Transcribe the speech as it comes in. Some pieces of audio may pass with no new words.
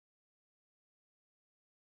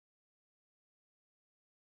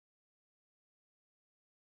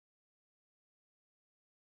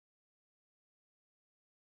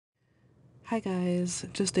Hi guys,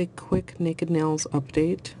 just a quick Naked Nails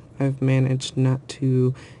update. I've managed not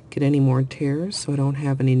to get any more tears, so I don't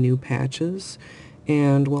have any new patches.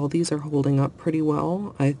 And while these are holding up pretty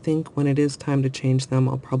well, I think when it is time to change them,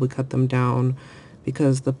 I'll probably cut them down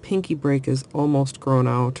because the pinky break is almost grown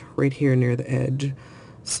out right here near the edge.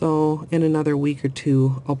 So in another week or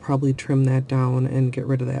two, I'll probably trim that down and get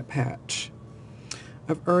rid of that patch.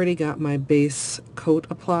 I've already got my base coat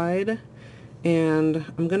applied, and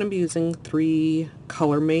I'm going to be using 3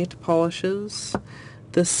 Color Mate polishes.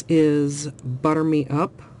 This is Butter Me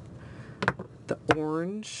Up, the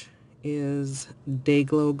orange is Day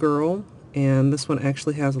Glow Girl, and this one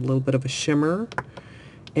actually has a little bit of a shimmer,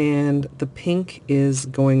 and the pink is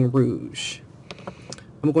Going Rouge.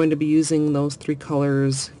 I'm going to be using those 3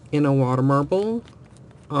 colors in a water marble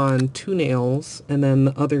on 2 nails, and then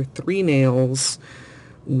the other 3 nails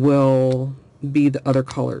will be the other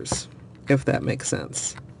colors, if that makes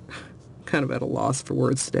sense. Kind of at a loss for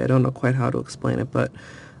words today. I don't know quite how to explain it, but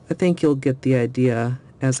I think you'll get the idea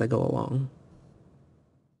as I go along.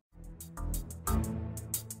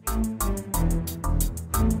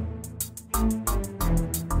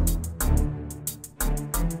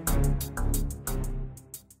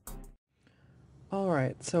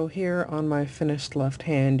 Alright, so here on my finished left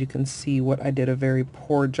hand you can see what I did a very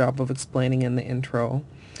poor job of explaining in the intro.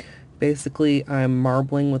 Basically, I'm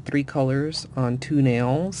marbling with 3 colors on 2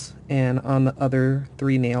 nails, and on the other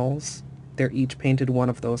 3 nails, they're each painted one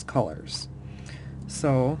of those colors.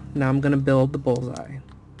 So now I'm going to build the bullseye.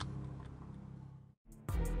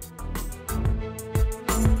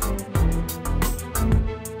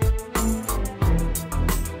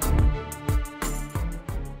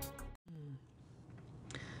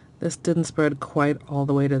 This didn't spread quite all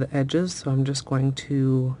the way to the edges, so I'm just going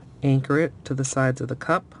to anchor it to the sides of the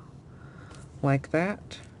cup, like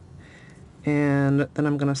that. And then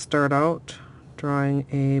I'm going to start out drawing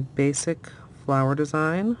a basic flower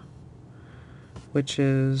design, which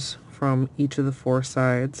is from each of the 4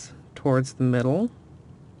 sides towards the middle,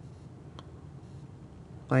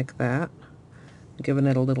 like that. Giving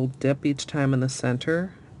it a little dip each time in the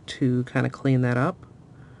center to kind of clean that up.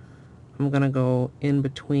 I'm going to go in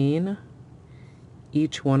between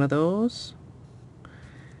each one of those,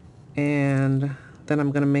 and then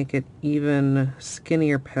I'm going to make it even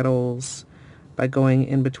skinnier petals by going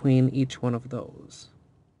in between each one of those.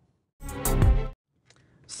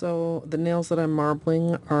 So the nails that I'm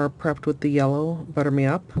marbling are prepped with the yellow Butter Me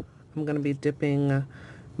Up. I'm going to be dipping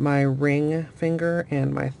my ring finger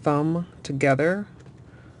and my thumb together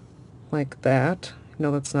like that. I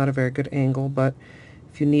know that's not a very good angle, but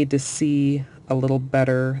if you need to see a little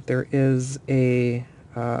better, there is a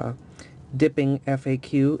dipping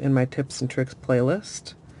FAQ in my tips and tricks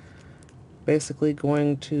playlist. Basically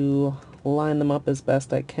going to line them up as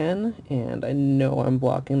best I can, and I know I'm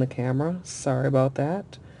blocking the camera, sorry about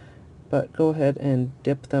that, but go ahead and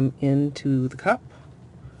dip them into the cup.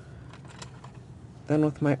 Then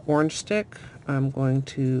with my orange stick, I'm going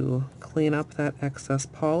to clean up that excess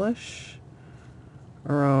polish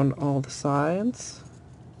around all the sides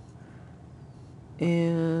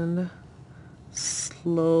and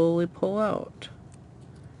slowly pull out,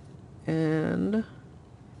 and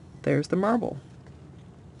there's the marble.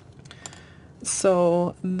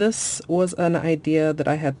 So this was an idea that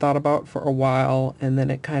I had thought about for a while, and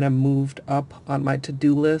then it kind of moved up on my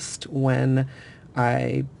to-do list when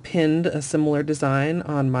I pinned a similar design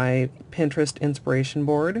on my Pinterest inspiration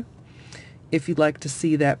board. If you'd like to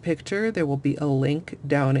see that picture, there will be a link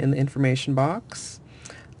down in the information box.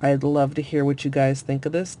 I'd love to hear what you guys think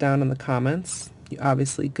of this down in the comments. You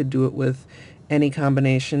obviously could do it with any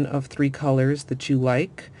combination of 3 colors that you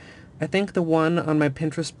like. I think the one on my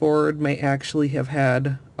Pinterest board may actually have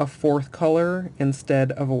had a 4th color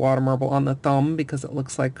instead of a water marble on the thumb because it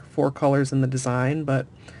looks like 4 colors in the design, but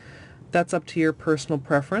that's up to your personal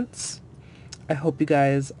preference. I hope you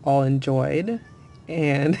guys all enjoyed,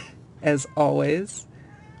 and as always,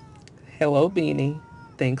 hello Beanie.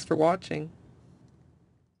 Thanks for watching.